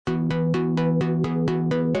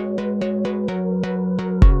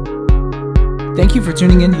Thank you for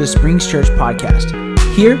tuning into the Springs Church podcast.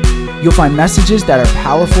 Here, you'll find messages that are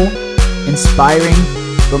powerful, inspiring,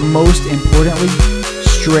 but most importantly,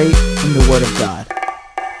 straight from the Word of God.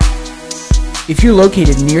 If you're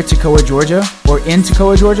located near Toccoa, Georgia, or in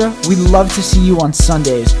Toccoa, Georgia, we'd love to see you on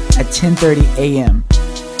Sundays at 10:30 a.m.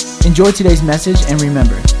 Enjoy today's message, and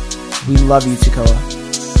remember, we love you, Toccoa.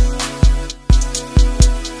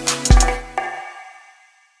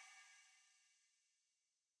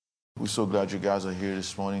 We're so glad you guys are here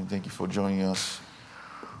this morning. Thank you for joining us.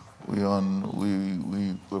 We're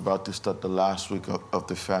about to start the last week of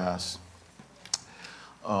the fast.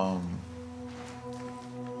 And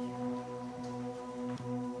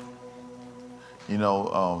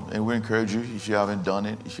we encourage you, if you haven't done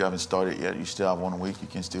it, if you haven't started yet, you still have 1 week, you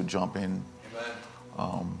can still jump in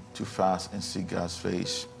to fast and see God's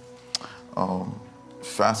face.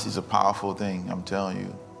 Fast is a powerful thing, I'm telling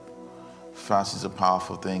you. Fast is a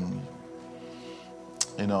powerful thing.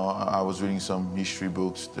 I was reading some history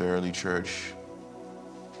books, the early church,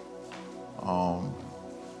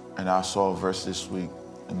 and I saw a verse this week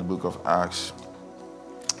in the book of Acts.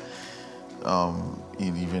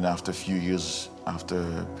 Even after a few years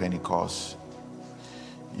after Pentecost,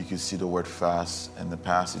 you can see the word fast in the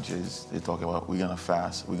passages. They talk about, we're going to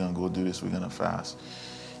fast, we're going to go do this, we're going to fast.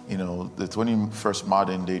 The 21st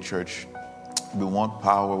modern day church, we want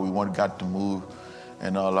power, we want God to move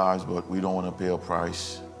in our lives, but we don't want to pay a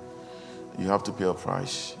price. You have to pay a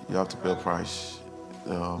price. You have to pay a price.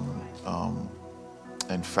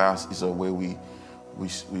 And fast is a way we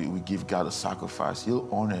give God a sacrifice. He'll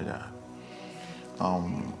honor that.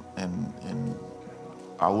 And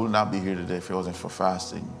I would not be here today if it wasn't for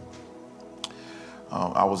fasting.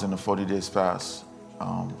 I was in a 40 days fast.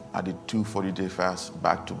 I did 2 40-day fasts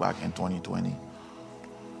back to back in 2020.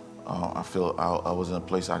 I feel I was in a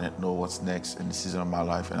place I didn't know what's next in the season of my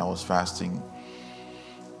life, and I was fasting.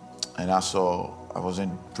 And I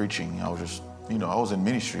wasn't preaching. I was just, I was in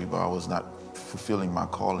ministry, but I was not fulfilling my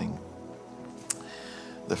calling.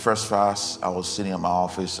 The first fast, I was sitting in my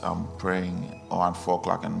office, I'm praying around 4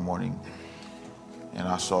 o'clock in the morning, and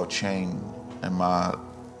I saw a chain in my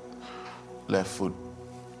left foot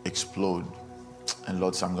explode. And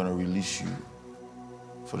Lord said, I'm going to release you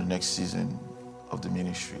for the next season of the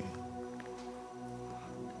ministry.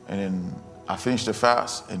 And then I finished the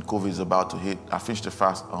fast, and COVID is about to hit. I finished the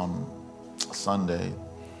fast on Sunday,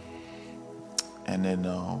 and then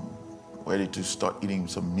ready to start eating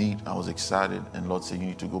some meat. I was excited, and Lord said, you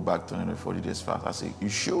need to go back to another 40 days fast. I said, you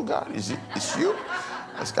sure, God? It's you?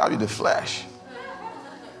 It's got to be the flesh.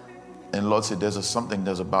 And Lord said, there's something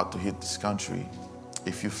that's about to hit this country.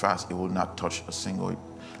 If you fast, it will not touch a single,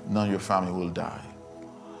 none of your family will die.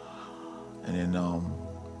 And then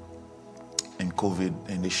in COVID,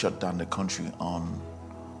 and they shut down the country on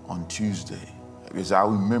Tuesday. Because I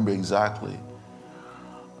remember exactly,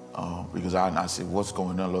 because I said, what's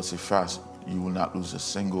going on? Lord said, fast, you will not lose a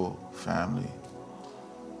single family.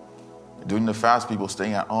 During the fast, people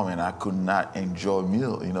staying at home, and I could not enjoy a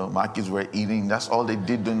meal. My kids were eating. That's all they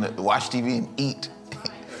did, watch TV and eat.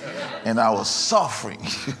 And I was suffering.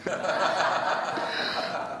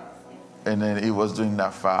 And then it was during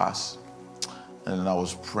that fast. And I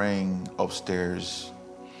was praying upstairs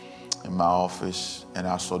in my office, and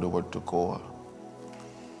I saw the word Toccoa.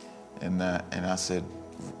 And I said,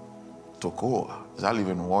 Toccoa? Because I live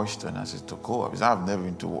in Washington. I said, Toccoa? Because I've never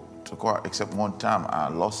been to Toccoa except one time. I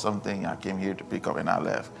lost something. I came here to pick up, and I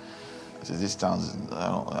left. I said, this town's, I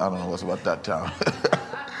don't know what's about that town.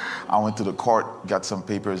 I went to the court, got some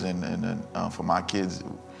papers and for my kids.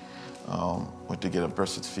 Went to get a birth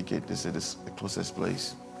certificate. They said it's the closest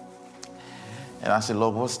place. And I said,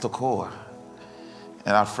 Lord, what's Toccoa?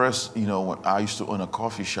 And at first, when I used to own a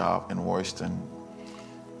coffee shop in Washington.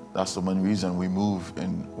 That's the main reason we moved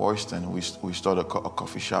in Washington. We started a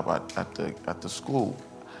coffee shop at the school.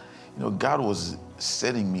 God was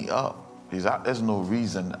setting me up. There's no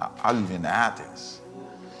reason. I live in Athens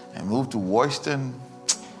and moved to Washington,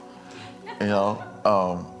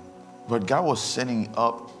 but God was setting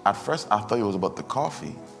up. At first, I thought it was about the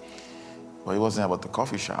coffee, but it wasn't about the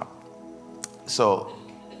coffee shop. So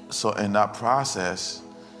in that process,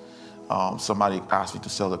 somebody asked me to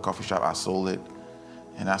sell the coffee shop. I sold it.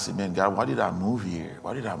 And I said, man, God, why did I move here?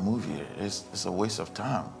 Why did I move here? It's a waste of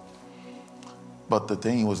time. But the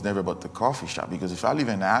thing was never about the coffee shop, because if I live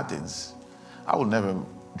in Athens, I would never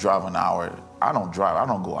drive an hour. I don't drive. I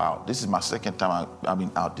don't go out. This is my second time I've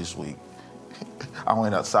been out this week. I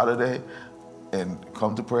went out Saturday and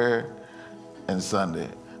come to prayer, and Sunday.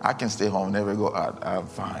 I can stay home, never go out. I'm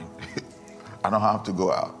fine. I don't have to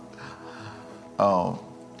go out.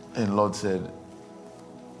 And Lord said,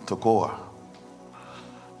 Toccoa.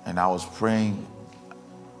 And I was praying,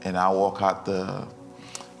 and I walked out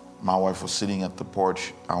my wife was sitting at the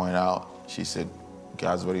porch. I went out. She said,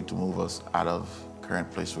 God's ready to move us out of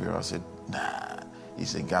current place we are. I said, nah. He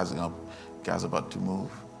said, God's about to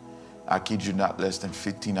move. I kid you not, less than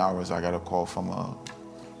 15 hours, I got a call from a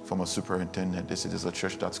superintendent. They said, there's a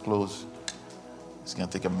church that's closed. It's going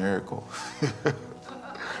to take a miracle.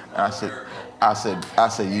 I said,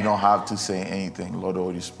 you don't have to say anything. The Lord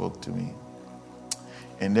already spoke to me.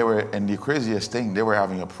 And the craziest thing, they were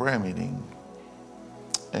having a prayer meeting.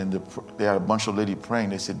 And they had a bunch of ladies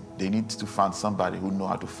praying. They said they need to find somebody who know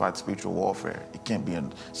how to fight spiritual warfare. It can't be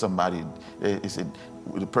somebody. They said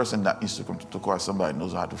the person that needs to come to court, somebody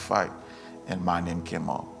knows how to fight. And my name came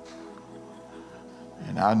up.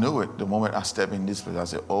 And I knew it. The moment I stepped in this place, I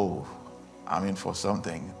said, oh, I'm in for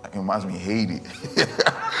something. It reminds me of Haiti.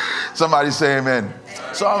 Somebody say amen.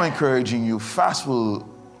 So I'm encouraging you. Fast will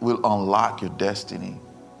unlock your destiny.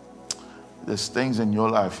 There's things in your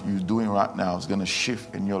life you're doing right now is going to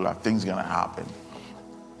shift in your life. Things are going to happen.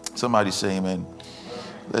 Somebody say amen.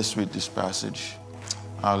 Let's read this passage.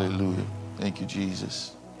 Hallelujah. Thank you,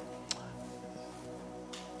 Jesus.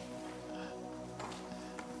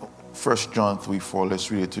 1 John 3:4. Let's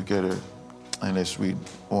read it together. And let's read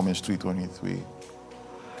Romans 3:23.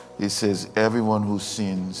 It says, everyone who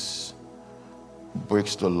sins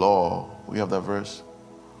breaks the law. We have that verse?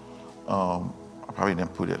 I probably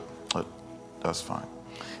didn't put it. That's fine.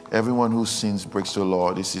 Everyone who sins breaks the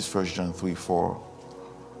law. This is 1 John 3:4.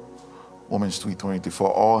 Romans 3:23.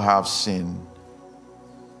 For all have sinned,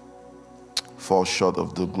 fall short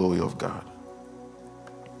of the glory of God.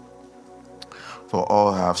 For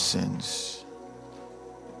all have sins.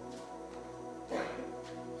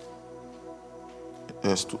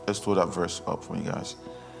 Let's throw that verse up for you guys.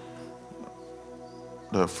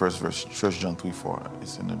 The first verse, 1 John 3:4.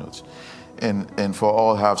 It's in the notes. And for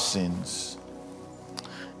all have sins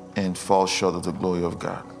and fall short of the glory of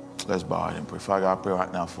God. Let's bow and pray. Father, I pray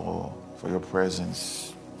right now for your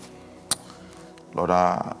presence. Lord,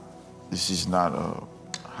 this is not a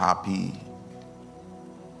happy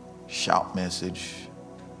shout message.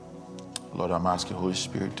 Lord, I'm asking Holy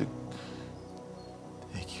Spirit to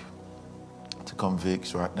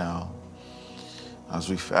convict right now as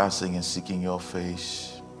we're fasting and seeking your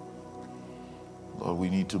face. Lord, we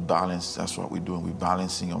need to balance. That's what we're doing. We're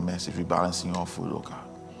balancing your message. We're balancing your food, oh God.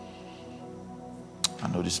 I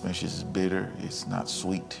know this message is bitter. It's not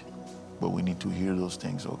sweet. But we need to hear those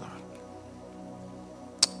things, oh God.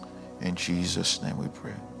 In Jesus' name we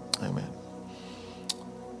pray. Amen.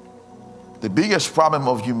 The biggest problem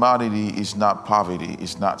of humanity is not poverty.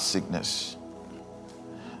 It's not sickness.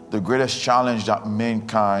 The greatest challenge that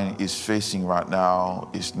mankind is facing right now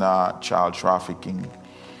is not child trafficking.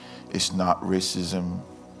 It's not racism.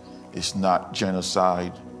 It's not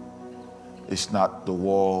genocide. It's not the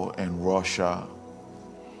war in Russia.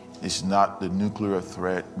 It's not the nuclear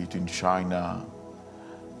threat between China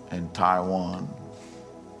and Taiwan.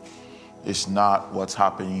 It's not what's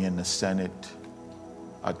happening in the Senate,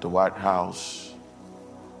 at the White House.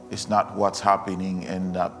 It's not what's happening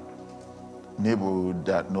in that neighborhood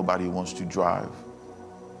that nobody wants to drive.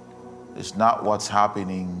 It's not what's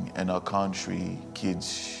happening in our country,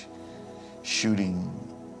 kids shooting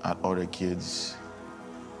at other kids.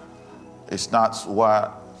 It's not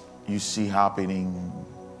what you see happening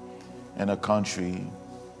in a country,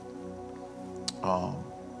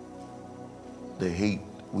 the hate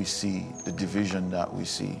we see, the division that we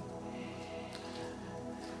see.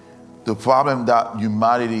 The problem that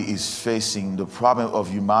humanity is facing, the problem of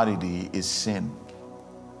humanity is sin.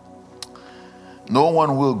 No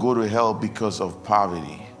one will go to hell because of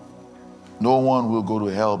poverty. No one will go to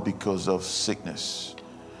hell because of sickness.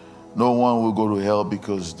 No one will go to hell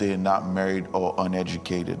because they're not married or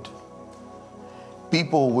uneducated.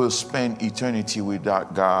 People will spend eternity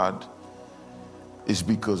without God is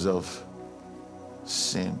because of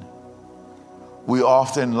sin. We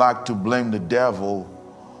often like to blame the devil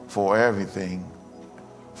for everything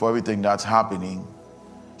that's happening.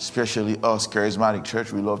 Especially us, charismatic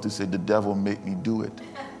church, we love to say, the devil made me do it.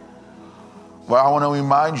 But I want to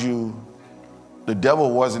remind you, the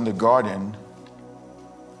devil was in the garden,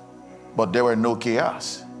 but there were no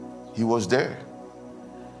chaos. He was there.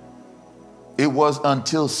 It was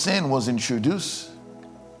until sin was introduced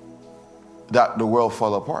that the world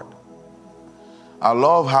fell apart. I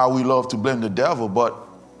love how we love to blame the devil, but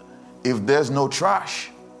if there's no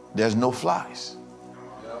trash, there's no flies.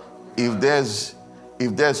 If there's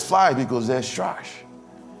flies, because there's trash.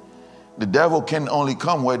 The devil can only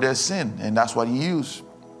come where there's sin, and that's what he used.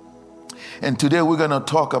 And today we're going to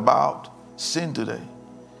talk about sin today.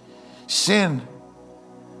 Sin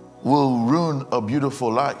will ruin a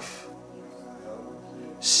beautiful life.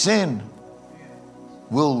 Sin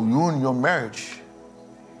will ruin your marriage.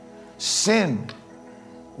 Sin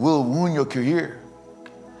will ruin your career.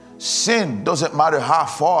 Sin doesn't matter how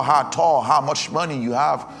far, how tall, how much money you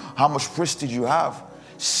have, how much prestige you have.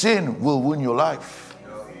 Sin will ruin your life.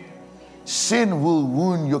 Sin will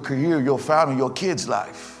ruin your career, your family, your kids'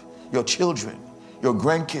 life, your children, your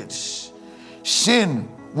grandkids. Sin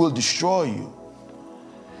will destroy you.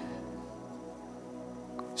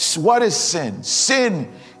 So what is sin?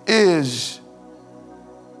 Sin is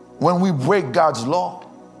when we break God's law.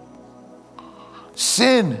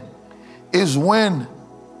 Sin is when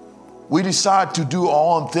we decide to do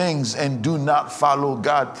our own things and do not follow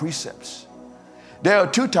God's precepts. There are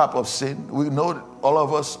two types of sin. We know all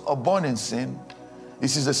of us are born in sin.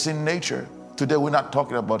 This is a sin nature. Today we're not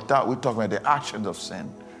talking about that. We're talking about the actions of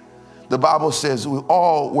sin. The Bible says we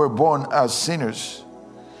all were born as sinners.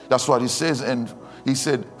 That's what it says. And he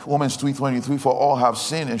said, Romans 3:23, for all have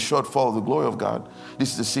sinned and shortfall of the glory of God.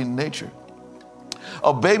 This is the sin nature.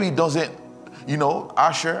 A baby doesn't,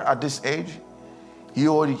 Asher at this age, he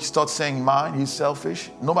already starts saying mine, he's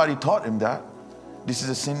selfish. Nobody taught him that. This is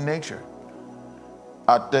a sin nature.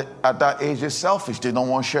 At that age, they're selfish. They don't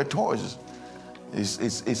want to share toys.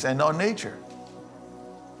 It's in our nature.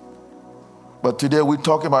 But today we're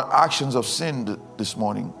talking about actions of sin this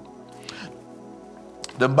morning.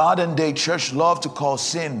 The modern day church loves to call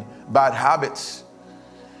sin bad habits.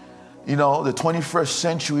 The 21st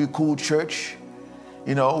century cool church,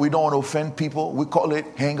 we don't want to offend people. We call it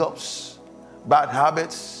hang-ups, bad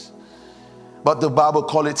habits. But the Bible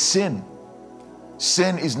calls it sin.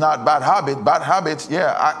 Sin is not bad habit. Bad habits,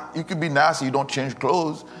 you could be nasty. You don't change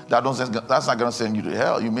clothes. That's not going to send you to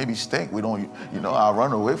hell. You maybe stink. I'll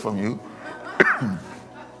run away from you.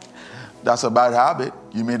 That's a bad habit.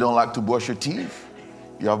 You may don't like to brush your teeth.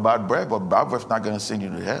 You have bad breath, but bad breath is not going to send you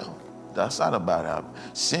to hell. That's not a bad habit.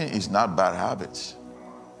 Sin is not bad habits.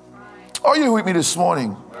 Are you with me this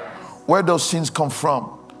morning? Where does sins come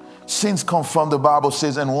from? Sins come from, the Bible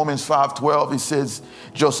says in Romans 5:12, it says,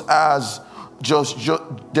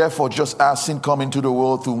 therefore, just as sin come into the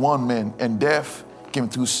world through one man, and death came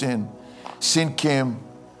through sin. Sin came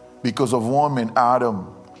because of one man, Adam.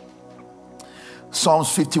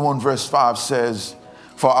 Psalms 51 verse 5 says,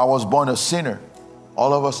 for I was born a sinner.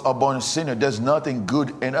 All of us are born a sinner. There's nothing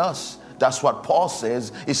good in us. That's what Paul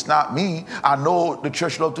says. It's not me. I know the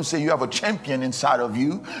church loves to say you have a champion inside of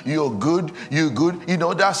you. You're good.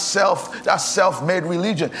 That's self-made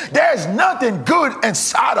religion. There's nothing good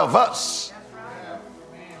inside of us.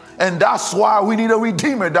 And that's why we need a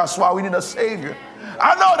redeemer. That's why we need a savior.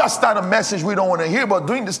 I know that's not a message we don't want to hear, but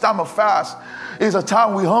during this time of fast is a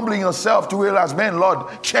time we're humbling ourselves to realize, man,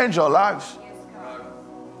 Lord, change our lives.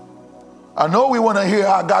 I know we want to hear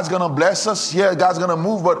how God's going to bless us. Yeah, God's going to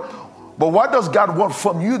move, but what does God want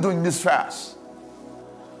from you during this fast?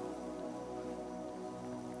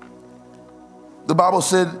 The Bible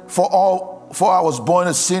said, for I was born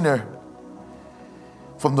a sinner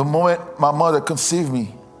from the moment my mother conceived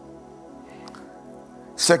me.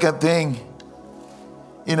 Second thing,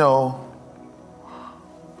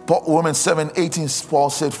 Romans 7:18, Paul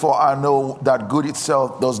said, for I know that good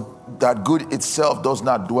itself does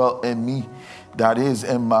not dwell in me, that is,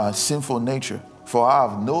 in my sinful nature. For I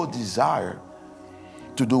have no desire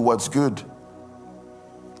to do what's good.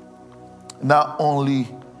 Not only,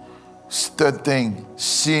 third thing,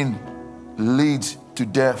 sin leads to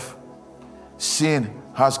death. Sin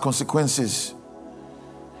has consequences.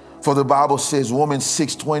 For the Bible says, Romans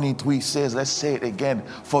 6:23 says, let's say it again,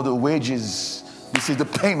 for the wages, this is the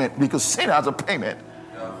payment, because sin has a payment.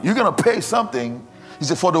 You're going to pay something. He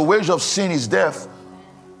said, for the wage of sin is death,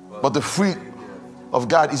 but the free of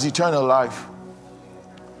God is eternal life.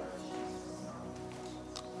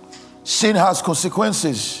 Sin has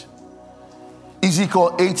consequences.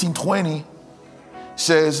 Ezekiel 18:20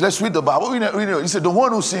 says, let's read the Bible. He said, the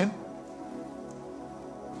one who sinned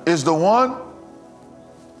is the one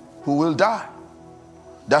who will die.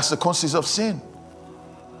 That's the consequence of sin.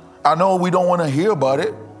 I know we don't want to hear about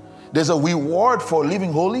it. There's a reward for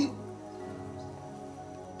living holy.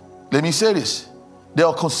 Let me say this. There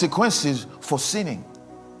are consequences for sinning.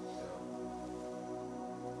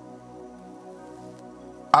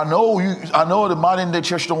 I know the modern day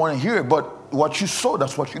church don't want to hear it, but what you sow,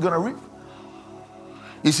 that's what you're going to reap.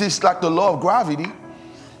 It's like the law of gravity.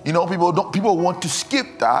 People want to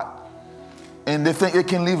skip that, and they think they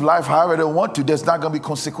can live life however they want to. There's not going to be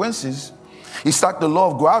consequences. It's like the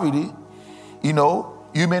law of gravity.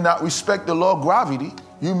 You may not respect the law of gravity.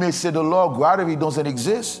 You may say the law of gravity doesn't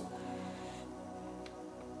exist.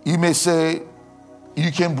 You may say,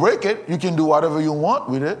 You can break it. You can do whatever you want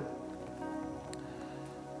with it.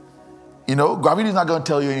 You know, gravity is not going to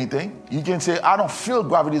tell you anything. You can say, I don't feel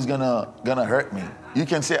gravity is gonna hurt me. You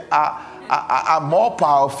can say, I'm more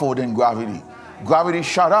powerful than gravity. Gravity,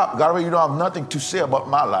 shut up. Gravity, you don't have nothing to say about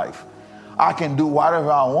my life. I can do whatever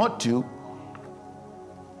I want to.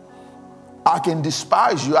 I can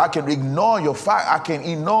despise you. I can ignore your fact. I can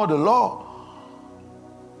ignore the law.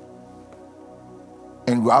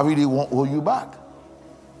 And gravity won't hold you back.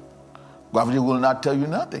 Gravity will not tell you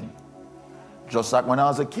nothing. Just like when I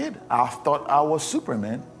was a kid, I thought I was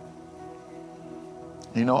Superman.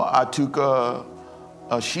 You know, I took a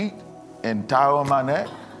sheet and tied it on my neck.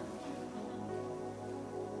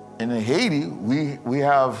 And in Haiti, we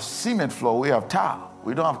have cement floor, we have tile.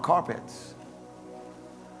 We don't have carpets.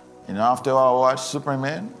 And after I watched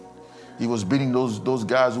Superman, he was beating those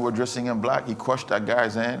guys who were dressing in black. He crushed that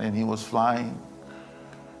guy's hand and he was flying.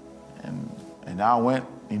 And I went,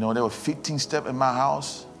 you know, there were 15 steps in my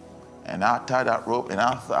house. And I tied that rope and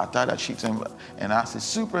I tied that sheet and I said,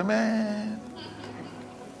 Superman.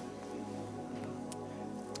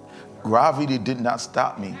 Gravity did not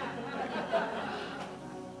stop me.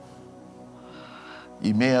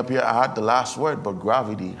 It may appear I had the last word, but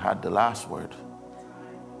gravity had the last word.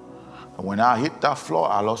 And when I hit that floor,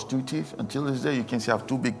 I lost 2 teeth. Until this day, you can see I have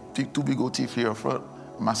two big old teeth here in front.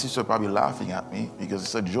 My sister probably laughing at me because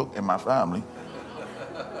it's a joke in my family.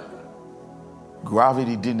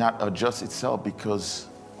 Gravity did not adjust itself because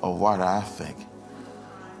of what I think.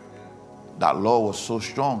 That law was so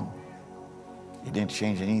strong, it didn't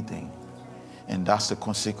change anything. And that's the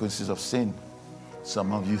consequences of sin.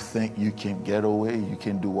 Some of you think you can get away, you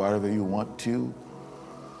can do whatever you want to.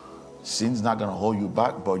 Sin's not going to hold you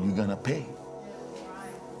back, but you're going to pay.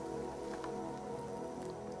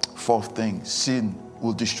 4th thing, sin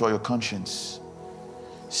will destroy your conscience.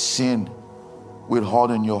 Sin will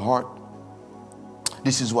harden your heart.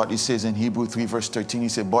 This is what it says in Hebrews 3 verse 13. He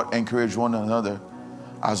said, but encourage one another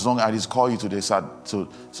as long as He's called you to this, so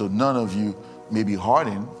none of you may be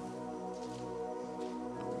hardened.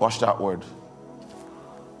 Watch that word.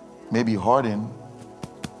 May be hardened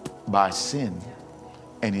by sin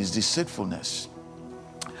and its deceitfulness.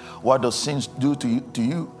 What does sin do to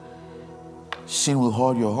you? Sin will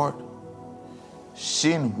harden your heart.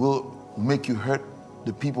 Sin will make you hurt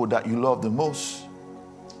the people that you love the most.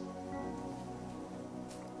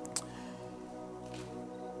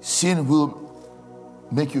 Sin will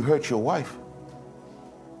make you hurt your wife.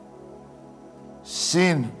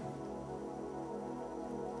 Sin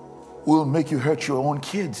will make you hurt your own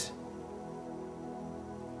kids.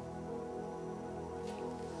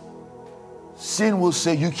 Sin will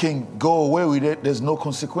say you can go away with it. There's no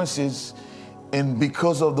consequences. And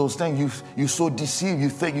because of those things, you're so deceived. You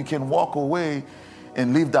think you can walk away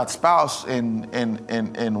and leave that spouse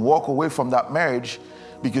and walk away from that marriage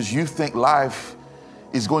because you think life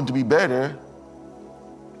is going to be better.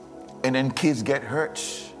 And then kids get hurt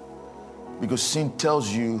because sin tells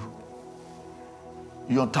you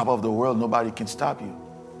you're on top of the world. Nobody can stop you.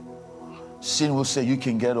 Sin will say you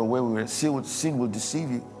can get away with it. Sin will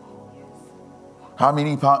deceive you. How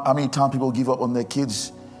many times people give up on their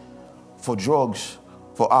kids for drugs,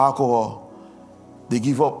 for alcohol? They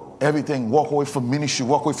give up everything, walk away from ministry,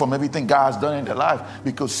 walk away from everything God has done in their life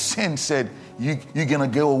because sin said you're going to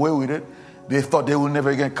get away with it. They thought they will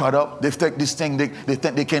never get caught up. They think this thing, they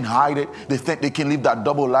think they can hide it. They think they can live that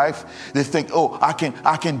double life. They think, oh, I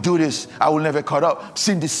can do this. I will never caught up.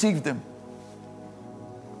 Sin deceived them.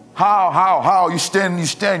 How? You stand.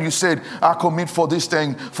 You said, I commit for this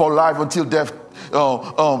thing for life until death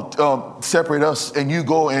separate us, and you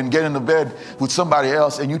go and get in the bed with somebody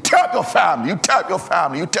else, and you tap your family, you tap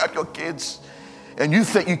your kids, and you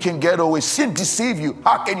think you can get away. Sin deceive you.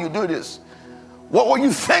 How can you do this? What were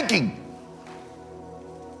you thinking?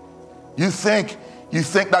 You think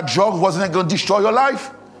that drug wasn't going to destroy your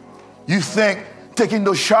life? You think taking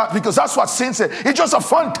those shots, because that's what sin said. It's just a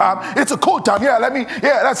fun time. It's a cool time.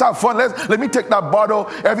 Let's have fun. Let me take that bottle.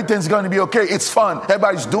 Everything's going to be okay. It's fun.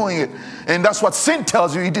 Everybody's doing it. And that's what sin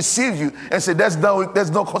tells you. He deceives you and says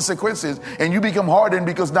there's no consequences. And you become hardened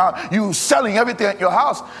because now you're selling everything at your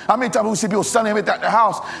house. How many times we see people selling everything at their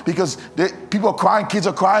house because people are crying, kids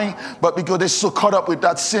are crying, but because they're so caught up with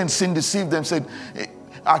that sin deceived them, said,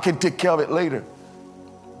 I can take care of it later.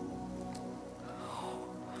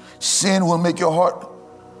 Sin will make your heart,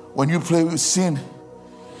 when you play with sin,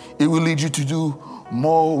 it will lead you to do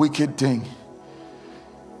more wicked things.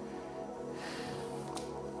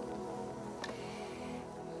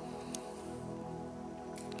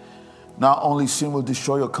 Not only sin will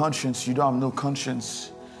destroy your conscience, you don't have no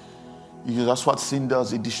conscience. Because that's what sin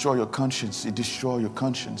does. It destroys your conscience. It destroys your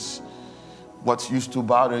conscience. What used to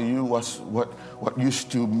bother you, what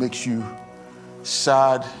used to make you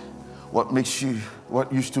sad, what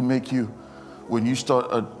used to make you, when you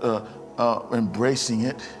start embracing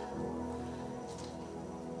it.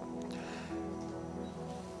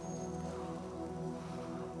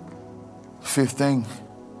 Fifth thing,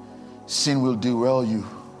 sin will derail you.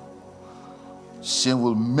 Sin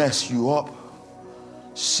will mess you up.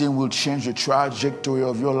 Sin will change the trajectory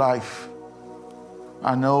of your life.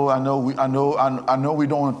 I know we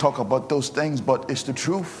don't want to talk about those things, but it's the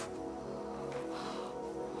truth.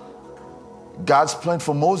 God's plan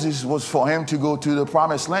for Moses was for him to go to the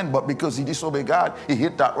promised land, but because he disobeyed God, he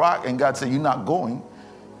hit that rock, and God said, "You're not going."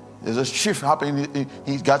 There's a shift happening.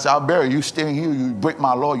 God said, "I'll bury you. You stay here. You break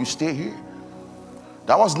my law. You stay here."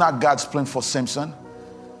 That was not God's plan for Samson.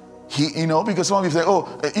 Because some of you say, "Oh,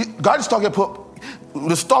 God is talking about."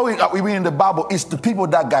 The story that we read in the Bible is the people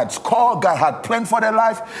that God's called. God had planned for their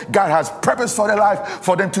life. God has purpose for their life,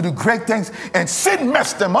 for them to do great things. And sin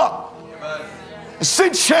messed them up. Amen.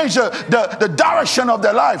 Sin changed the direction of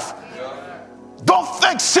their life. Yeah. Don't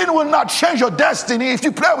think sin will not change your destiny if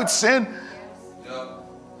you play with sin.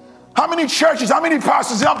 How many churches, how many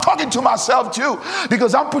pastors, and I'm talking to myself too,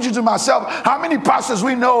 because I'm preaching to myself, how many pastors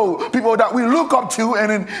we know, people that we look up to, and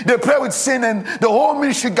then they play with sin and the whole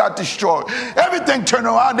ministry got destroyed. Everything turned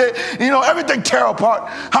around, everything tear apart.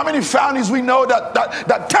 How many families we know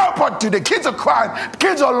that tear apart today? Kids are crying,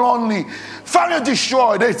 kids are lonely, families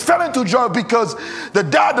destroyed. They fell into joy because the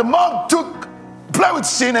dad, the mom play with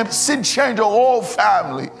sin, and sin changed the whole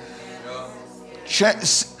family.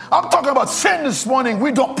 I'm talking about sin this morning.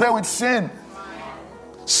 We don't play with sin.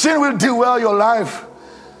 Sin will derail your life.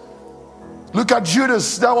 Look at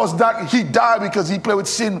Judas. He died because he played with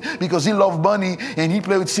sin, because he loved money, and he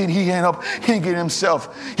played with sin. He ended up hanging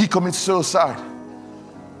himself. He committed suicide.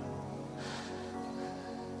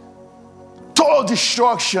 Total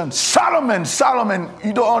destruction. Solomon,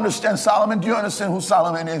 you don't understand Solomon. Do you understand who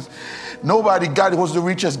Solomon is? Nobody. God was the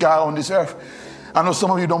richest guy on this earth. I know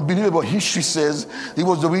some of you don't believe it, but history says he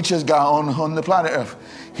was the richest guy on the planet Earth.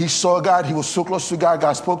 He saw God. He was so close to God.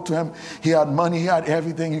 God spoke to him. He had money. He had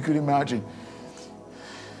everything you could imagine.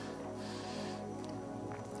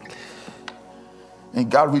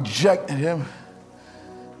 And God rejected him.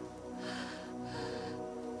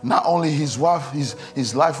 Not only his wife,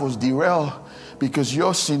 his life was derailed because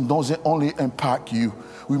your sin doesn't only impact you.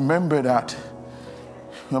 Remember that.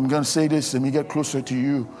 I'm going to say this. Let me get closer to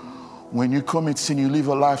you. When you commit sin, you live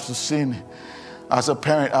a life to sin. As a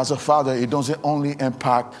parent, as a father, it doesn't only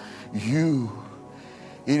impact you.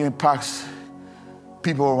 It impacts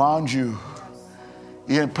people around you.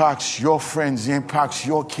 It impacts your friends. It impacts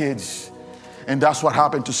your kids. And that's what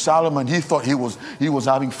happened to Solomon. He thought he was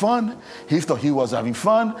having fun. He thought he was having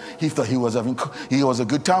fun. He thought he was a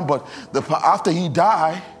good time. But after he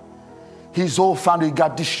died, his whole family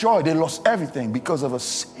got destroyed. They lost everything because of a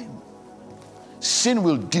sin. Sin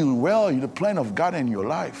will derail the plan of God in your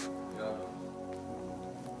life. Yeah.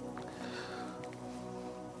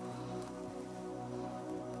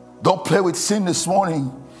 Don't play with sin this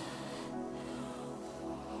morning.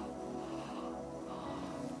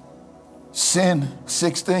 Sin,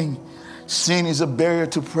 sixth thing, sin is a barrier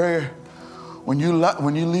to prayer. When you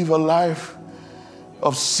live a life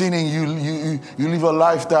of sinning, you live a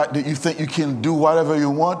life that you think you can do whatever you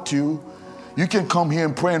want to. You can come here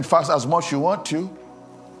and pray and fast as much as you want to.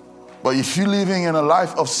 But if you're living in a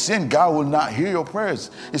life of sin, God will not hear your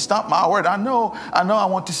prayers. It's not my word. I know I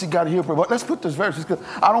want to see God hear prayer. But let's put this verse, because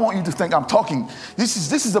I don't want you to think I'm talking. This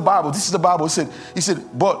is the Bible. This is the Bible. He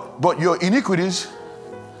said, but your iniquities.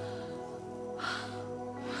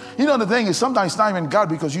 You know, the thing is, sometimes it's not even God,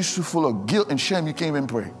 because you're so full of guilt and shame you can't even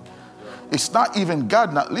pray. It's not even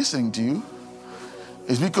God not listening to you.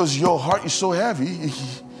 It's because your heart is so heavy.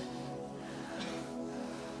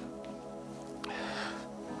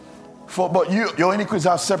 But your iniquities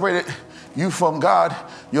have separated you from God.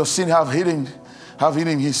 Your sin have hidden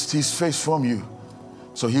his face from you.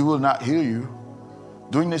 So he will not hear you.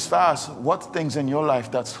 During this fast, what things in your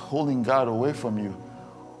life that's holding God away from you?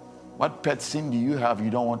 What pet sin do you have you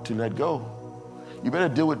don't want to let go? You better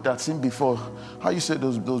deal with that sin before. How you say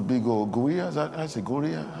those big old gorillas? How you say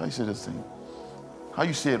gorilla? How you say this thing? How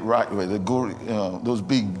you say it right? Those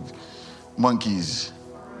big monkeys.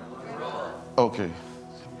 Okay.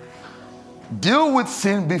 Deal with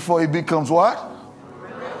sin before it becomes what?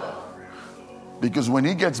 Because when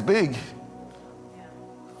it gets big,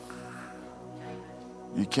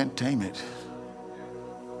 you can't tame it.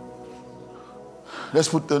 Let's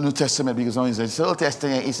put the New Testament, because someone says, it's Old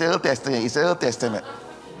Testament, it's Old Testament, it's Old Testament.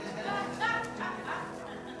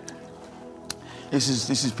 This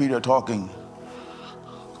is Peter talking.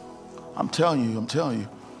 I'm telling you.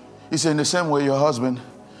 He said, in the same way, your husband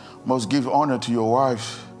must give honor to your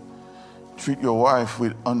wife. Treat your wife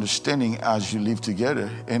with understanding as you live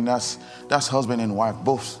together. And that's husband and wife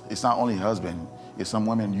both. It's not only husband. If some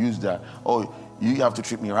women use that, oh, you have to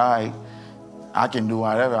treat me right. I can do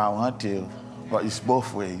whatever I want to. But it's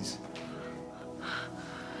both ways.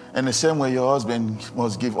 In the same way, your husband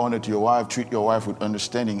must give honor to your wife. Treat your wife with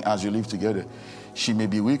understanding as you live together. She may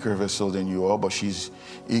be weaker vessel than you are, but she's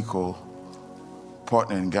equal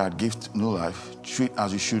partner in God. Gift new life. Treat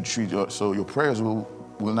as you should treat. So your prayers will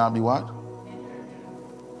not be what?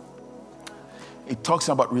 It talks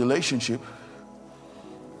about relationship.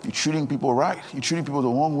 You're treating people right. You're treating people the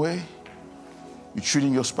wrong way. You're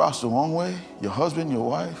treating your spouse the wrong way. Your husband, your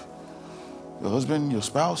wife, your husband, your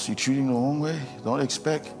spouse, you're treating the wrong way. Don't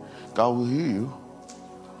expect God will hear you.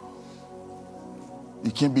 You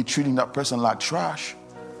can't be treating that person like trash.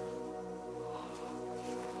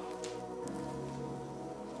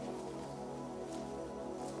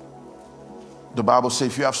 The Bible says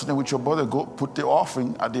if you have something with your brother, go put the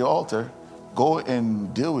offering at the altar. Go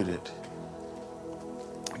and deal with it.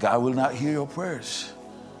 God will not hear your prayers.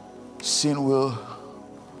 Sin will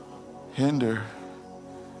hinder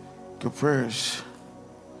your prayers.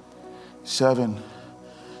 7,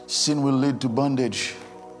 sin will lead to bondage.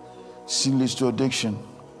 Sin leads to addiction.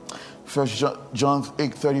 1 John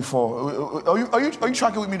 8:34. Are you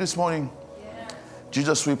tracking with me this morning? Yeah.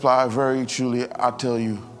 Jesus replied, very truly, I tell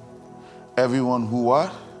you, everyone who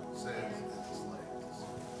what?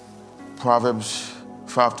 Proverbs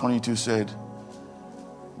 5:22 said,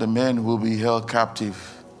 the man will be held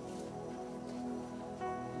captive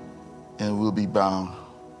and will be bound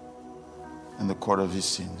in the court of his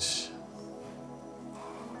sins.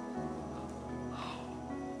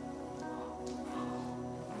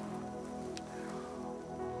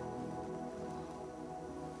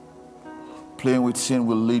 Playing with sin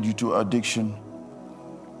will lead you to addiction.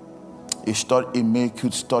 It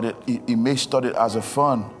may start it as a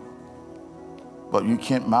fun, but you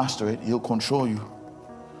can't master it. He'll control you.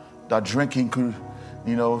 That drinking could,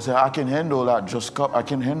 say, I can handle that just cup. I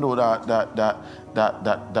can handle that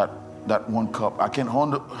one cup. I can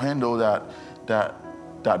handle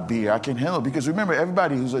that beer. I can handle it. Because remember,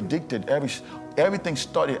 everybody who's addicted, everything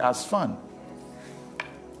started as fun.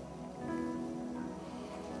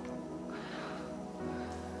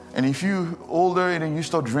 And if you're older and then you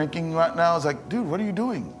start drinking right now, it's like, dude, what are you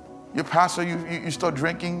doing? You're pastor, you start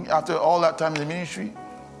drinking after all that time in the ministry?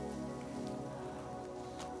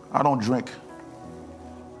 I don't drink.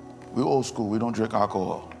 We're old school. We don't drink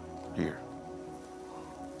alcohol here.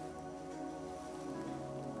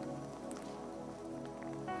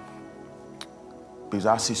 Because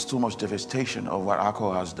I see too much devastation of what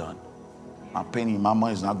alcohol has done. My penny, my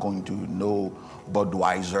money is not going to no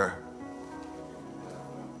Budweiser,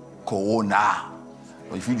 Corona.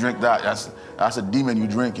 But if you drink that, that's a demon you're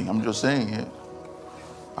drinking. I'm just saying it.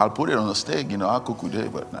 I'll put it on a steak, I'll cook with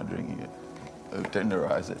it, but not drinking it. I'll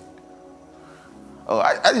tenderize it. Oh,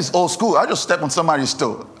 I just old school. I just step on somebody's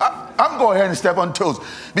toe. I'm going ahead and step on toes.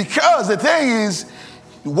 Because the thing is,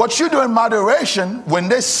 what you do in moderation, when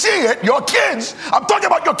they see it, your kids, I'm talking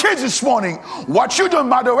about your kids this morning, what you do in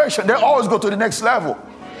moderation, they always go to the next level.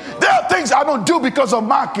 There are things I don't do because of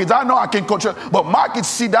my kids. I know I can control, but my kids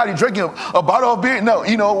see daddy drinking a bottle of beer. No,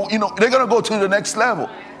 they're going to go to the next level.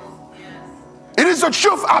 It is the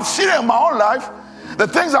truth. I've seen it in my own life. The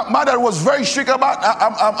things that my dad was very strict about,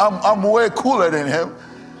 I'm way cooler than him.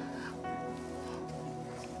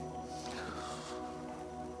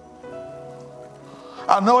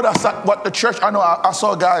 I know that's not what the church, I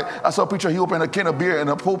saw a preacher, he opened a can of beer in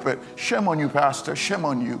a pulpit. Shame on you, pastor. Shame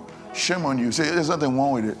on you. Shame on you. Say, there's nothing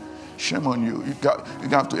wrong with it. Shame on you. You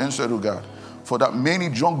have to answer to God. For that many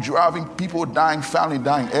drunk driving, people dying, family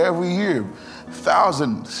dying every year.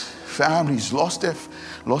 Thousands families lost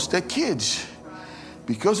their kids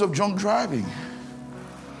because of drunk driving.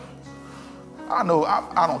 I know,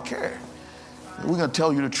 I don't care. We're going to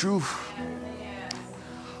tell you the truth.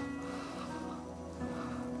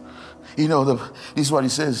 This is what he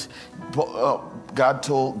says. God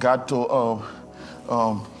told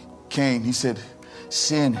Cain, he said,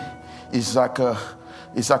 sin is like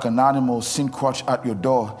an animal, sin crouch at your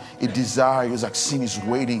door. It desires, like sin is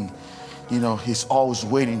waiting. He's always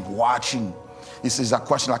waiting, watching. He says that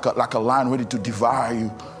question like a lion ready to devour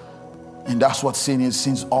you. And that's what sin is.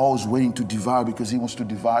 Sin's always waiting to devour because he wants to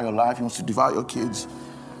devour your life. He wants to devour your kids.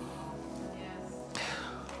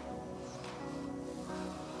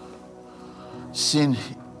 Sin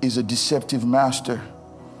is a deceptive master.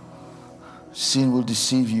 Sin will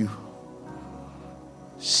deceive you.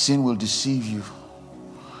 sin will deceive you.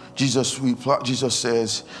 Jesus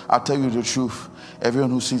says, I'll tell you the truth.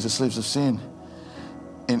 Everyone who sins is slaves of sin.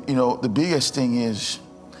 And you know, the biggest thing is,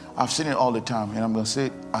 I've seen it all the time, and I say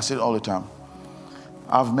it all the time.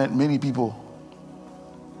 I've met many people.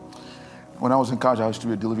 When I was in college, I used to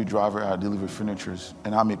be a delivery driver. I delivered furnitures,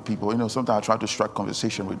 and I meet people. You know, sometimes I try to strike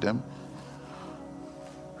conversation with them.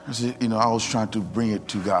 I said, you know, I was trying to bring it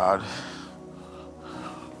to God.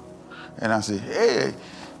 And I said, hey,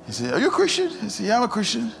 he said, are you a Christian? I said, yeah, I'm a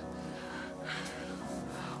Christian.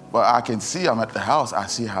 But I can see I'm at the house. I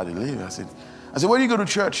see how they live. I said, where do you go to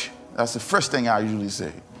church? That's the first thing I usually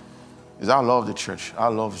say. Is I love the church. I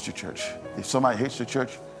love the church. If somebody hates the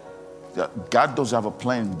church, God doesn't have a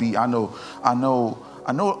plan B. I know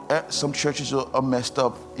some churches are messed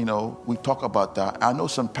up. You know, we talk about that. I know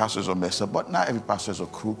some pastors are messed up, but not every pastor is a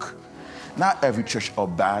crook. Not every church are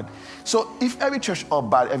bad. So if every church are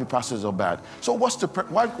bad, every pastor is bad. So what's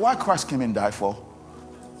why Christ came and died for?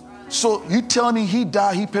 So you telling me he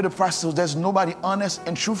died, he paid the price, so there's nobody honest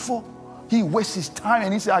and truthful? He wastes his time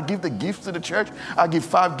and he said, I give the gifts to the church. I give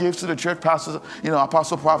 5 gifts to the church, pastors, you know,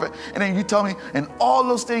 apostle, prophet. And then you tell me, and all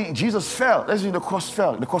those things, Jesus fell. That's when the cross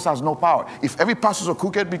fell. The cross has no power. If every pastor's a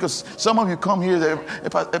crooked, because some of you come here,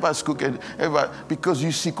 everybody's crooked, because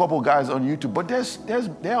you see a couple guys on YouTube. But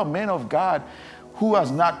there are men of God who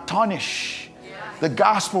has not tarnished the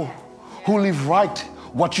gospel, who live right.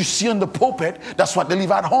 What you see on the pulpit, that's what they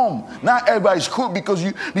live at home. Not everybody's crooked because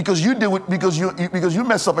you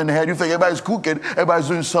mess up in the head. You think everybody's crooked, everybody's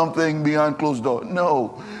doing something behind closed door.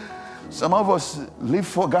 No. Some of us live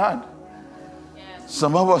for God.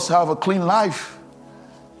 Some of us have a clean life.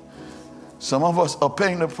 Some of us are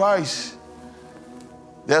paying the price.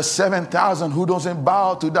 There's 7,000 who doesn't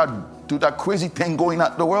bow to that crazy thing going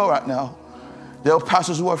on in the world right now. There are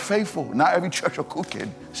pastors who are faithful. Not every church are crooked.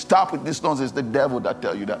 Stop with this nonsense. It's the devil that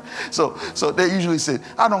tell you that. So they usually say,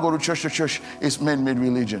 I don't go to church. The church is man-made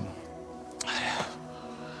religion.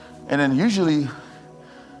 And then usually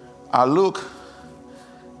I look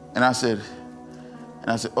and I said,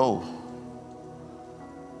 oh,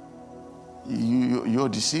 you're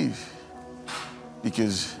deceived.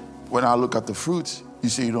 Because when I look at the fruits, you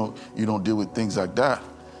say you don't deal with things like that.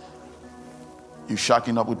 You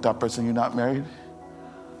shacking up with that person you're not married?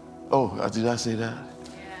 Oh, did I say that?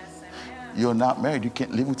 Yes, you're not married. You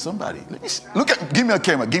can't live with somebody. Let me see. Give me a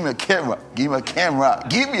camera.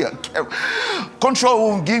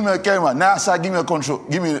 Control room, give me a camera. NASA, give me a control.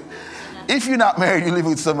 If you're not married, you live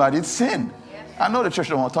with somebody, it's sin. I know the church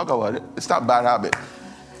don't want to talk about it. It's not a bad habit.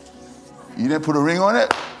 You didn't put a ring on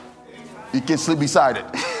it, you can sleep beside it.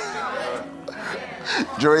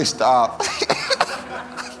 Jerry, stop.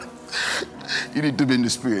 You need to be in the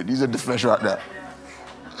spirit. These are the flesh right there.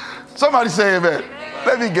 Somebody say amen.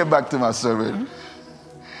 Let me get back to my sermon.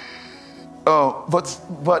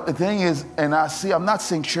 But the thing is, and I'm not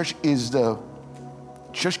saying church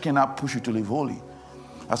cannot push you to live holy.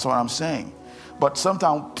 That's what I'm saying. But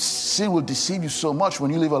sometimes sin will deceive you so much. When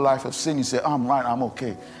you live a life of sin, you say, I'm right, I'm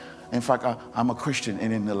okay. In fact, I'm a Christian.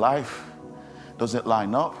 And in the life, doesn't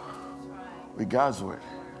line up with God's word.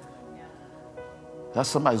 That's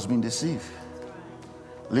somebody who's been deceived.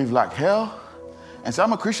 Live like hell and say,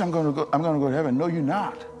 I'm a Christian, I'm going to go to heaven. No, you're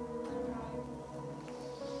not.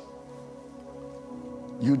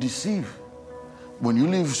 You deceive. When you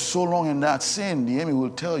live so long in that sin, the enemy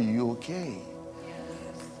will tell you you're okay.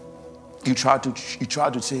 You try to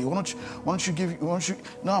say, why don't you?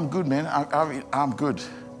 No, I'm good, man. I'm good.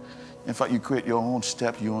 In fact, you create your own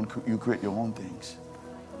steps. You create your own things.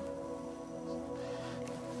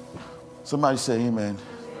 Somebody say amen.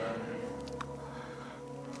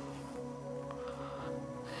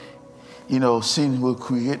 You know, sin will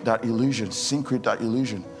create that illusion. Sin creates that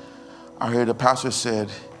illusion. I heard a pastor said,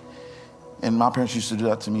 and my parents used to do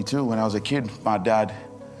that to me too. When I was a kid, my dad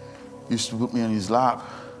used to put me on his lap.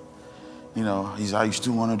 You know, I used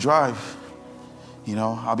to want to drive. You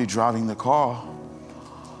know, I'll be driving the car.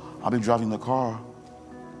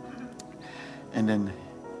 And then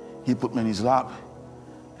he put me on his lap.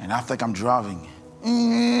 And I think I'm driving.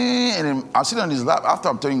 And then I sit on his lap after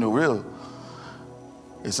I'm turning the wheel.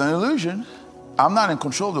 It's an illusion. I'm not in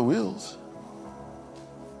control of the wheels.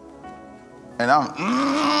 And I'm,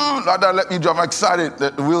 like that let me drive. I'm excited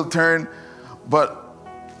that the wheel turn. But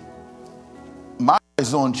my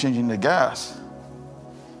guy's the one changing the gas.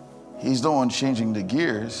 He's the one changing the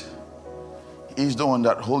gears. He's the one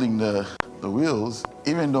that holding the wheels,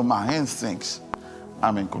 even though my hand thinks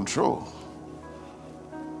I'm in control.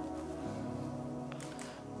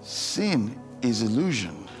 Sin is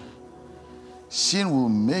illusion. Sin will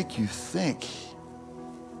make you think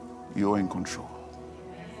you're in control.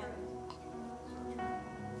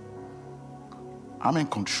 I'm in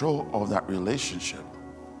control of that relationship.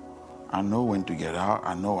 I know when to get out.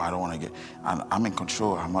 I know I don't want to get, I'm in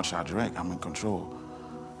control how much I drink. I'm in control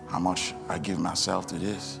how much I give myself to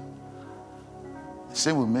this.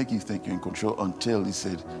 Sin will make you think you're in control until he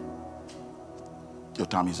said, your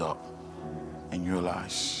time is up. And you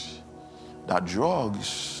realize that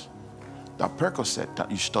drugs, that Percocet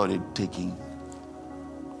that you started taking,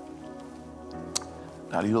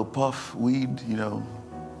 that little puff weed, you know,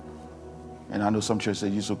 and I know some churches say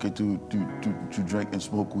it's okay to drink and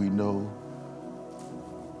smoke weed. No,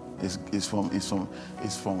 it's from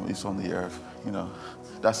the earth. You know,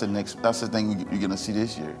 that's the thing you're gonna see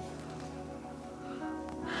this year.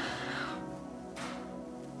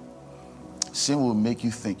 Sin will make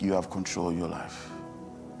you think you have control of your life.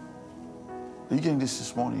 Are you getting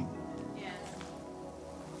this morning? Yes.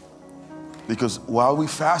 Because while we're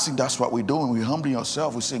fasting, that's what we're doing. We're humbling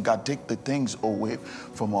ourselves. We're saying, God, take the things away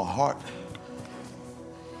from our heart.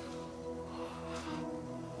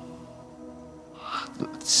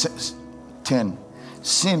 Sin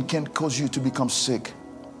can cause you to become sick.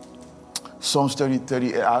 Psalms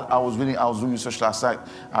 30. I was doing research last night.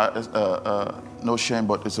 No shame,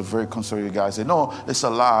 but it's a very conservative guy. I said, no, it's a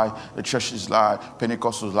lie. The church is lie.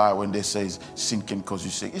 Pentecostals lie when they say sin can cause you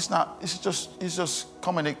sick. It's not. It's just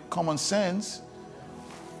common sense.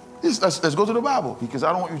 Let's go to the Bible, because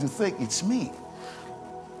I don't want you to think it's me.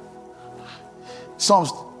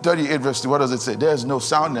 Psalms 38 verse 2. What does it say? There is no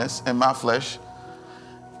soundness in my flesh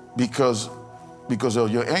because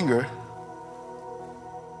of your anger,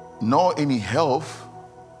 nor any health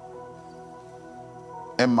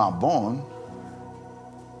in my bone.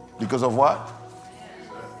 Because of what?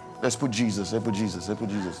 Let's put Jesus. Let's put Jesus.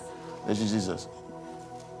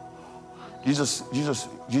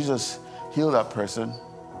 Jesus healed that person.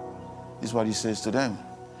 This is what he says to them.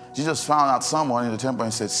 Jesus found out someone in the temple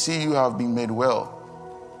and said, see, you have been made well.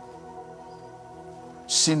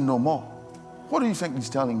 Sin no more. What do you think he's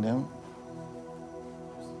telling them?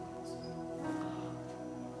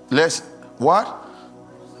 What?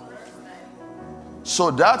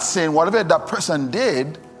 So that sin, whatever that person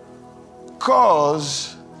did,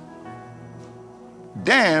 caused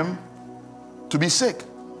them to be sick.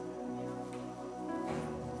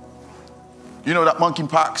 You know that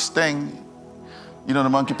monkeypox thing? You know the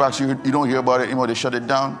monkeypox, you don't hear about it anymore. They shut it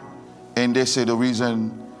down. And they say the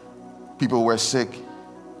reason people were sick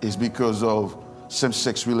is because of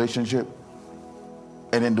same-sex relationship.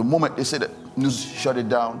 And then the moment they say that news shut it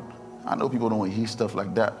down, I know people don't want to hear stuff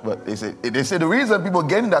like that, but they say the reason people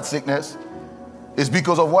getting that sickness is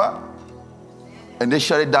because of what? And they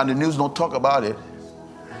shut it down. The news don't talk about it.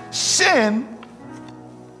 Sin,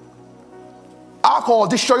 alcohol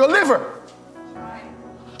destroy your liver.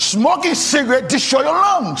 Smoking cigarette destroy your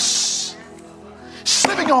lungs.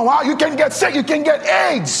 Sleeping on while you can get sick. You can get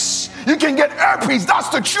AIDS. You can get herpes. That's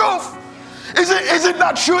the truth. Is it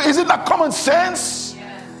not true? Is it not common sense?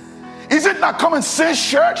 Is it not common sense,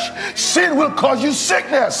 church? Sin will cause you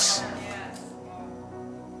sickness.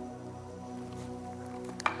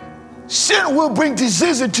 Sin will bring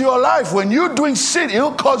disease into your life. When you're doing sin,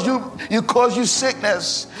 it'll cause you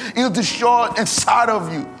sickness. It'll destroy inside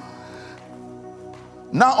of you.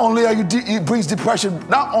 Not only it brings depression,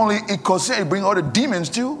 not only it causes sin, it brings all the demons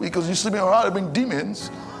too, because you're sleeping around, it brings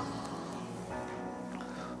demons.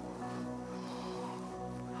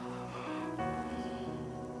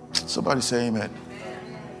 Somebody say amen.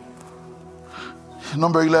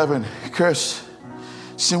 Number 11, curse.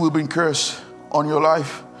 Sin will bring curse on your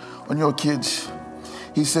life, on your kids.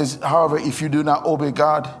 He says, however, if you do not obey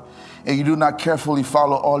God and you do not carefully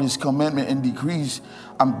follow all his commandments and decrees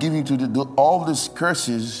I'm giving you to all these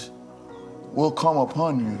curses will come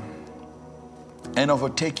upon you and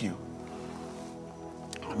overtake you.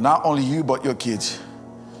 Not only you, but your kids.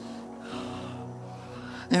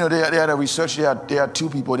 You know, they had a research, they had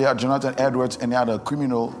two people. They had Jonathan Edwards and they had a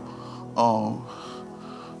criminal.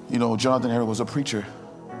 Jonathan Edwards was a preacher.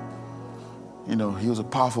 You know, he was a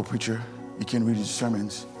powerful preacher. You can read his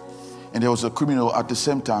sermons. And there was a criminal at the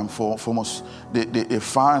same time for almost, they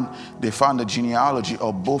found the genealogy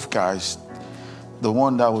of both guys. The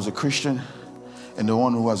one that was a Christian and the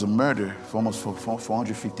one who was a murderer for almost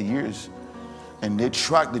 450 years. And they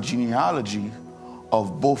tracked the genealogy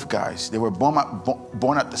of both guys. They were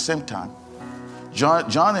born at the same time.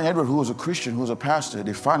 John and Edward, who was a Christian, who was a pastor,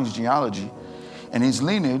 they found his genealogy and his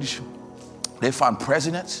lineage. They found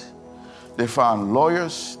presidents, they found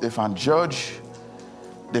lawyers, they found judges,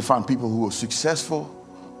 they found people who were successful,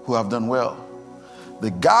 who have done well.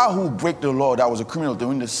 The guy who broke the law, that was a criminal,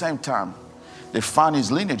 during the same time, they found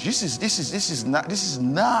his lineage. This is not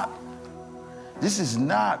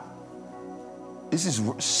This is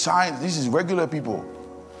science. This is regular people.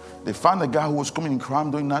 They found a guy who was committing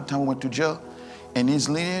crime during that time, went to jail. And his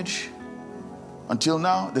lineage, until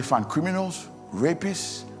now, they find criminals,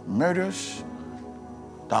 rapists, murderers.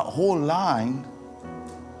 That whole line,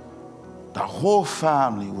 that whole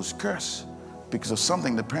family was cursed because of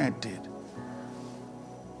something the parent did.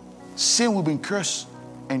 Sin will bring curse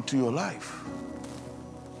into your life.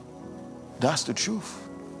 That's the truth.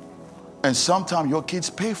 And sometimes your kids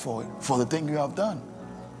pay for it, for the thing you have done.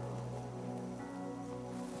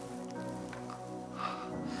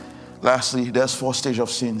 Lastly, there's 4 stages of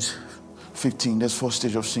sins. 15, there's 4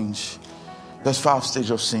 stages of sins. There's 5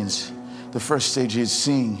 stages of sins. The first stage is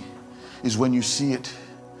seeing, is when you see it.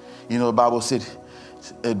 You know, the Bible said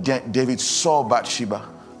David saw Bathsheba.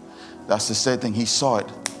 That's the second thing, he saw it.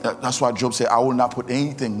 That's why Job said, I will not put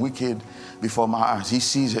anything wicked before my eyes. He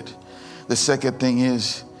sees it. The second thing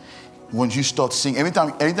is when you start seeing,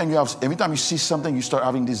 anytime you see something, you start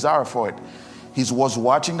having desire for it. He was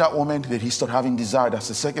watching that woman, that he started having desire. That's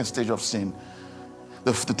the second stage of sin.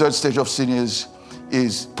 The third stage of sin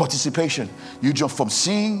is participation. You jump from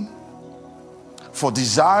seeing, for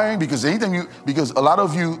desiring, because a lot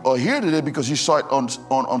of you are here today because you saw it on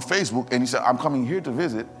Facebook and you said, I'm coming here to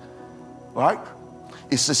visit, right?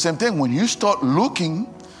 It's the same thing. When you start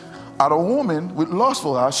looking at a woman with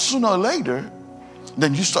lustful eyes, sooner or later,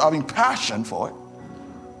 then you start having passion for it.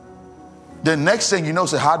 The next thing you know,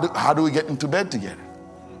 say, how do we get into bed together?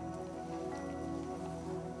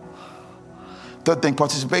 Third thing,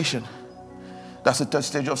 participation. That's the third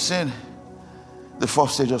stage of sin. The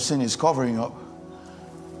fourth stage of sin is covering up.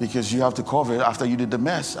 Because you have to cover it after you did the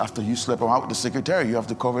mess. After you slept around with the secretary, you have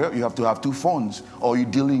to cover it up. You have to have 2 phones. Or you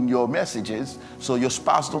delete your messages so your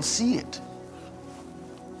spouse don't see it.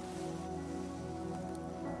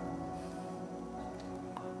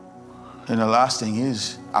 And the last thing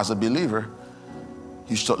is, as a believer,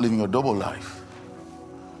 you start living a double life.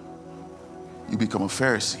 You become a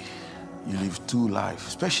Pharisee. You live 2 lives,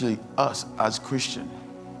 especially us as Christians.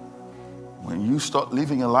 When you start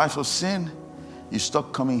living a life of sin, you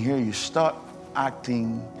start coming here, you start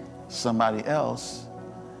acting somebody else.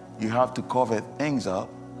 You have to cover things up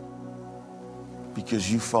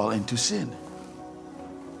because you fall into sin.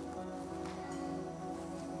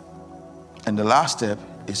 And the last step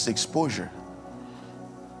is exposure.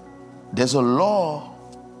 There's a law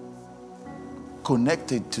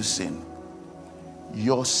connected to sin.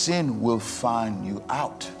 Your sin will find you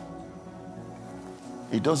out.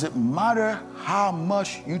 It doesn't matter how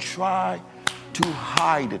much you try to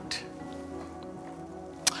hide it.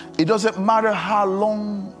 It doesn't matter how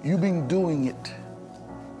long you've been doing it.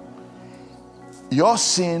 Your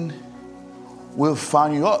sin will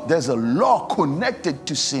find you out. There's a law connected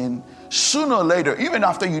to sin. Sooner or later, even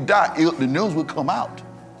after you die, the news will come out.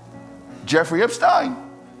 Jeffrey Epstein.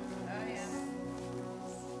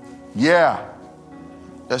 Yeah.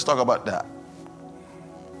 Let's talk about that.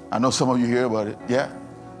 I know some of you hear about it. Yeah.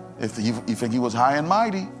 If you think he was high and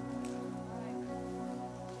mighty,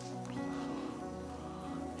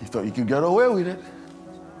 he thought you could get away with it.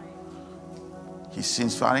 He's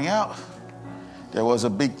since finding out. There was a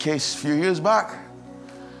big case a few years back.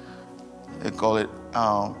 They call it,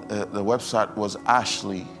 the website was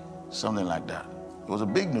Ashley, something like that. It was a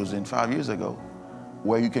big news 5 years ago,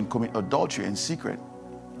 where you can commit adultery in secret.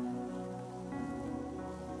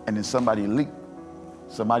 And then somebody leaked.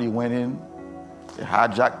 Somebody went in, they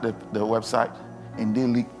hijacked the website, and they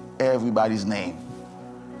leaked everybody's name.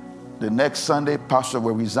 The next Sunday, pastors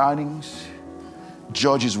were resigning,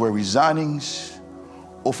 judges were resigning,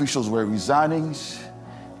 officials were resigning.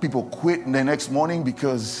 People quit the next morning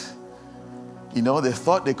because, they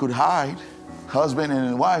thought they could hide. Husband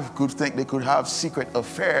and wife could think they could have secret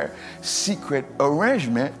affair, secret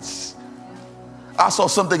arrangements. I saw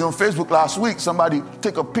something on Facebook last week. Somebody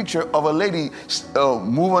took a picture of a lady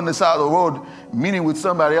move on the side of the road, meeting with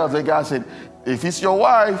somebody else. The guy said, if it's your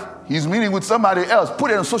wife, he's meeting with somebody else.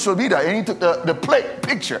 Put it on social media. And he took the plate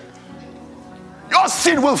picture. Your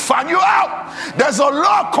sin will find you out. There's a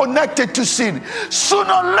law connected to sin.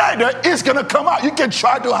 Sooner or later, it's going to come out. You can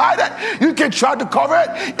try to hide it. You can try to cover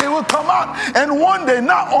it. It will come out. And one day,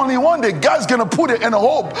 not only one day, God's going to put it in a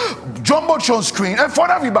whole jumbotron screen in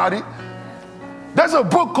front of everybody. There's a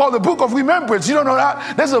book called the Book of Remembrance. You don't know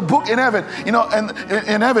that? There's a book in heaven. And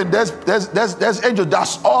in heaven, there's angels.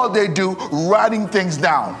 That's all they do, writing things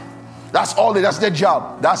down. That's their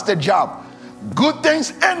job. That's their job. Good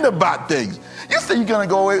things and the bad things. You think you're going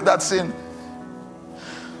to go away with that sin?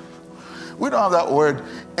 We don't have that word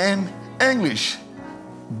in English.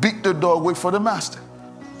 Beat the dog, wait for the master.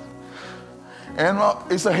 And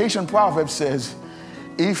it's a Haitian proverb says,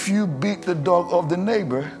 if you beat the dog of the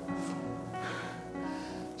neighbor,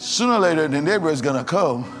 sooner or later the neighbor is going to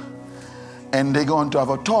come and they're going to have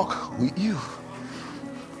a talk with you.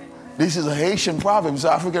 This is a Haitian proverb. It's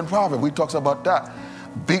an African proverb. We talks about that.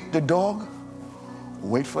 Beat the dog,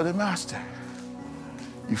 wait for the master.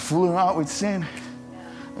 You fool around with sin,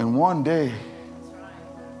 and one day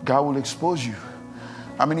God will expose you.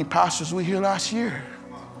 How many pastors we hear last year?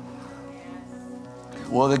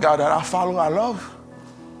 Well, the guy that I follow, I love.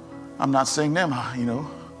 I'm not saying them, you know.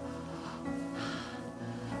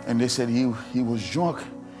 And they said he was drunk.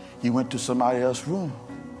 He went to somebody else's room.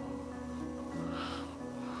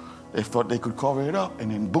 They thought they could cover it up,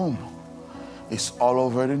 and then boom, it's all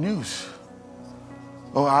over the news.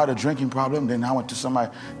 Oh, I had a drinking problem. Then I went to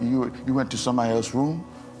somebody. You went to somebody else's room.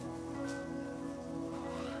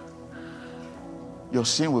 Your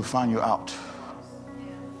sin will find you out.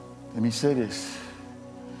 Let me say this.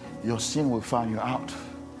 Your sin will find you out.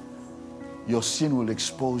 Your sin will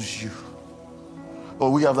expose you. Oh,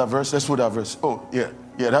 we have that verse. Let's put that verse. Oh, yeah.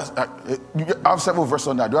 That's. I have several verses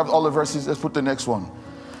on that. Do you have all the verses? Let's put the next one.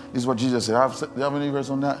 This is what Jesus said. Do you have any verse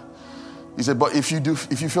on that? He said, but if you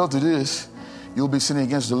fail to do this, you'll be sinning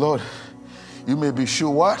against the Lord. You may be sure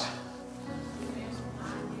what?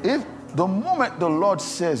 If the moment the Lord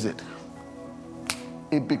says it,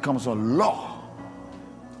 it becomes a law.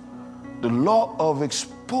 The law of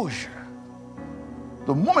exposure.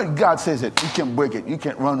 The moment God says it, you can't break it. You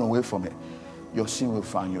can't run away from it. Your sin will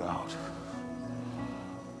find you out.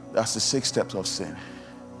 That's the 6 steps of sin.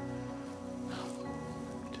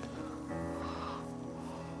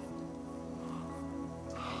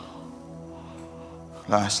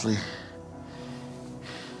 Lastly,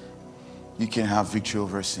 you can have victory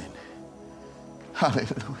over sin.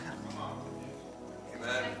 Hallelujah.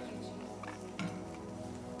 Amen.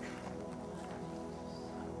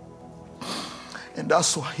 And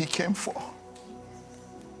that's what he came for.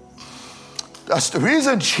 That's the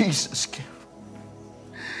reason Jesus came.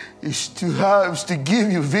 Is to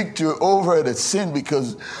give you victory over the sin,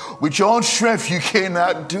 because with your own strength you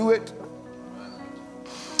cannot do it.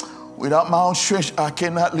 Without my own strength, I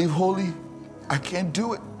cannot live holy. I can't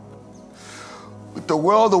do it. With the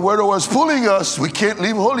world was pulling us, we can't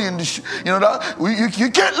live holy in this. You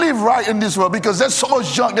can't live right in this world, because there's so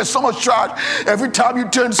much junk, there's so much trash. Every time you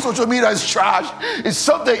turn social media, it's trash. It's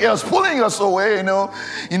something else pulling us away.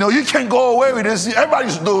 You can't go away with this.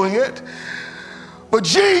 Everybody's doing it. But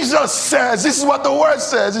Jesus says, this is what the word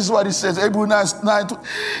says. This is what he says. Hebrews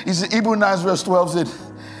 9 verse 12 said,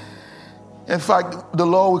 in fact, the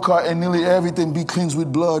law requires nearly everything be cleansed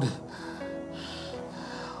with blood.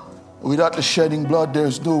 Without the shedding blood, there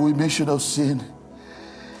is no remission of sin.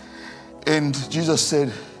 And Jesus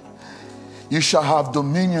said, you shall have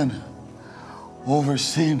dominion over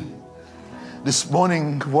sin. This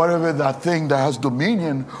morning, whatever that thing that has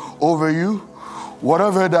dominion over you,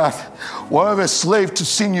 whatever slave to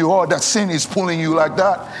sin you are, that sin is pulling you like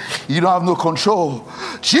that, you don't have no control.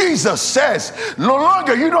 Jesus says, no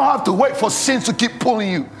longer you don't have to wait for sin to keep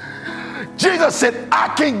pulling you. Jesus said, I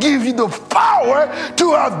can give you the power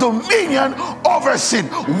to have dominion over sin.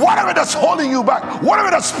 Whatever that's holding you back, whatever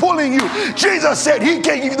that's pulling you, Jesus said he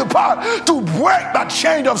can give you the power to break that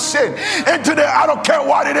chain of sin. And today, I don't care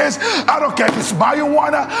what it is. I don't care if it's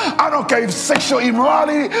marijuana. I don't care if it's sexual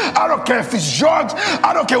immorality. I don't care if it's drugs.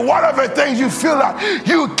 I don't care whatever things you feel like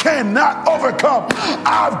you cannot overcome.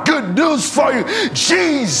 I have good news for you.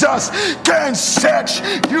 Jesus can set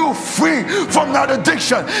you free from that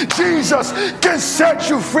addiction. Jesus can set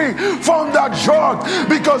you free from that drug,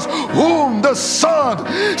 because whom the Son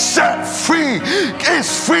set free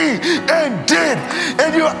is free indeed.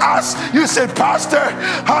 And you said, Pastor,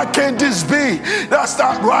 how can this be? That's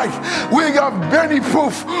not right. We have many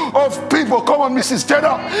proof of people. Come on, Mrs. Stand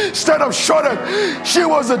up, shut up. She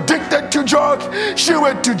was addicted to drugs. She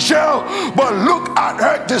went to jail. But look at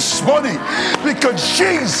her this morning, because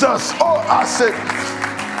Jesus, I said,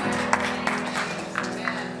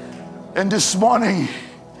 and this morning,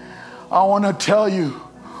 I want to tell you,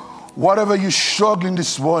 whatever you're struggling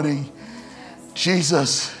this morning,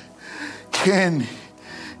 Jesus can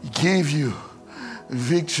give you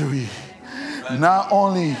victory. Not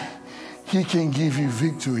only he can give you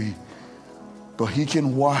victory, but he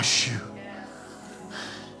can wash you.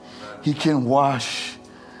 He can wash.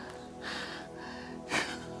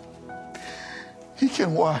 He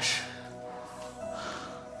can wash.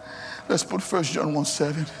 Let's put 1 John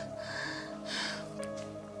 1:7.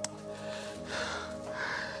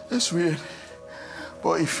 Let's read it.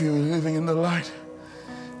 But if you're living in the light,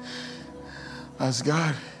 as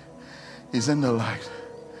God is in the light,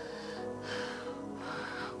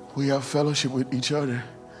 We have fellowship with each other.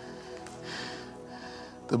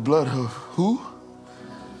 The blood of who?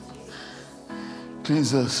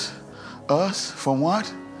 Cleanses us from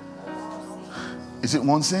what? Is it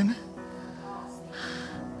one sin?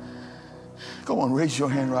 Come on, raise your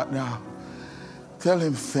hand right now. Tell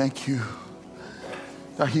him thank you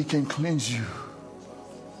that he can cleanse you.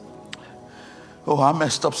 Oh, I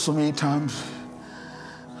messed up so many times,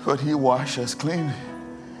 but he washed us clean.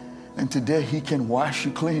 And today he can wash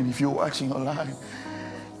you clean. If you're watching online,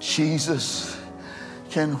 Jesus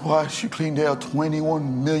can wash you clean. There are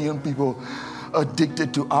 21 million people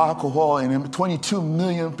addicted to alcohol and 22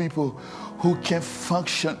 million people who can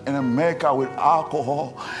function in America with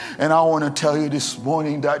alcohol. And I want to tell you this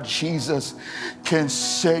morning that Jesus can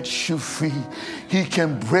set you free. He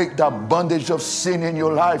can break that bondage of sin in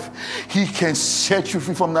your life. He can set you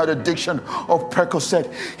free from that addiction of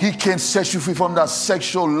Percocet. He can set you free from that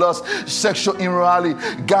sexual lust, sexual immorality.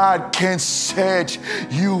 God can set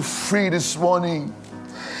you free this morning.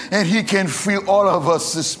 And he can free all of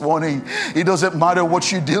us this morning. It doesn't matter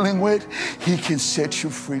what you're dealing with. He can set you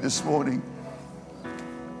free this morning.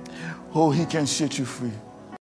 Oh, he can set you free.